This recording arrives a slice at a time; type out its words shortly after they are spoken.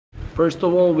First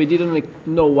of all, we didn't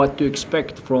know what to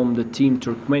expect from the team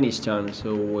Turkmenistan,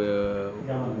 so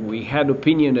we had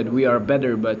opinion that we are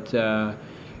better, but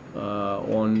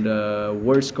on the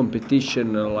worst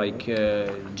competition like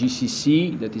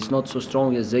GCC, that is not so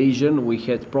strong as Asian, we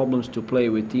had problems to play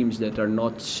with teams that are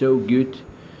not so good.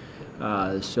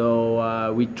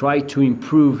 So we tried to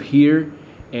improve here,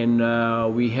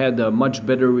 and we had a much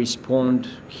better response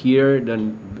here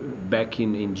than back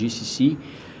in GCC.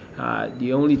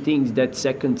 The only thing that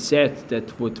second set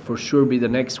that would for sure be the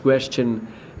next question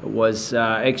was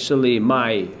actually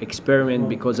my experiment,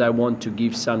 because I want to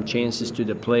give some chances to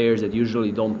the players that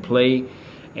usually don't play,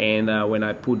 and when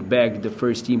I put back the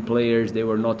first team players, they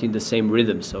were not in the same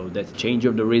rhythm, so that change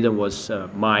of the rhythm was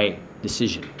my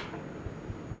decision.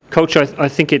 Coach, I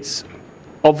think it's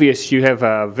obvious you have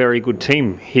a very good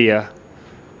team here,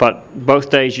 but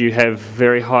both days you have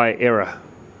very high error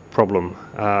problem.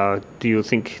 Do you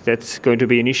think that's going to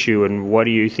be an issue, and what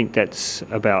do you think that's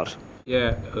about?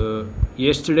 Yeah,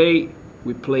 yesterday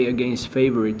we play against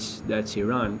favorites, that's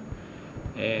Iran,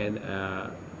 and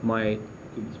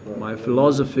my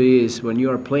philosophy is when you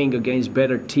are playing against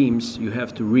better teams, you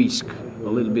have to risk a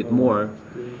little bit more.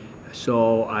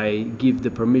 So I give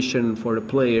the permission for the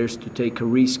players to take a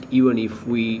risk even if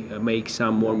we make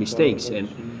some more mistakes. And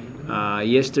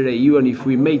yesterday, even if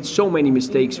we made so many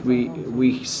mistakes,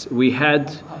 we had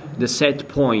the set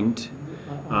point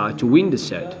to win the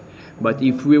set. But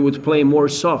if we would play more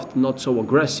soft, not so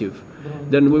aggressive,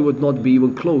 then we would not be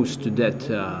even close to that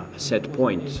set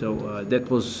point. So that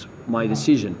was my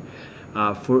decision.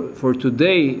 For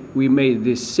today, we made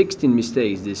these 16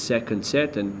 mistakes this second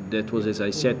set, and that was, as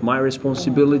I said, my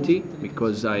responsibility,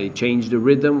 because I changed the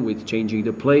rhythm with changing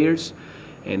the players,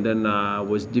 and then it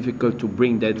was difficult to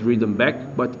bring that rhythm back.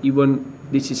 But even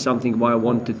this is something I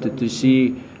wanted to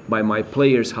see by my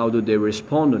players, how do they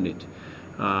respond on it.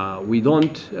 We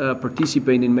don't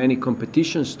participate in many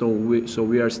competitions, so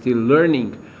we are still learning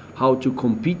how to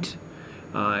compete,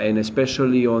 and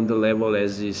especially on the level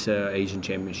as this Asian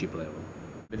Championship level.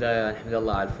 بداية نحمد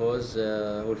الله على الفوز،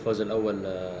 هو الفوز الأول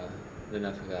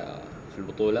لنا في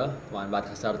البطولة، طبعا بعد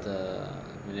خسارة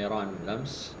من إيران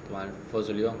بالأمس. طبعا الفوز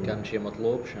اليوم كان شيء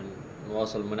مطلوب عشان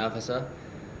نواصل المنافسة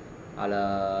على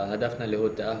هدفنا اللي هو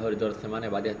التأهل لدور الثمانية،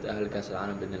 بعدها التأهل لكأس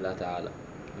العالم بإذن الله تعالى.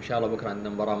 إن شاء الله بكرة عندنا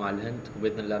مباراة مع الهند،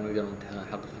 وبإذن الله نقدر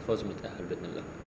نحقق الفوز ونتأهل بإذن الله.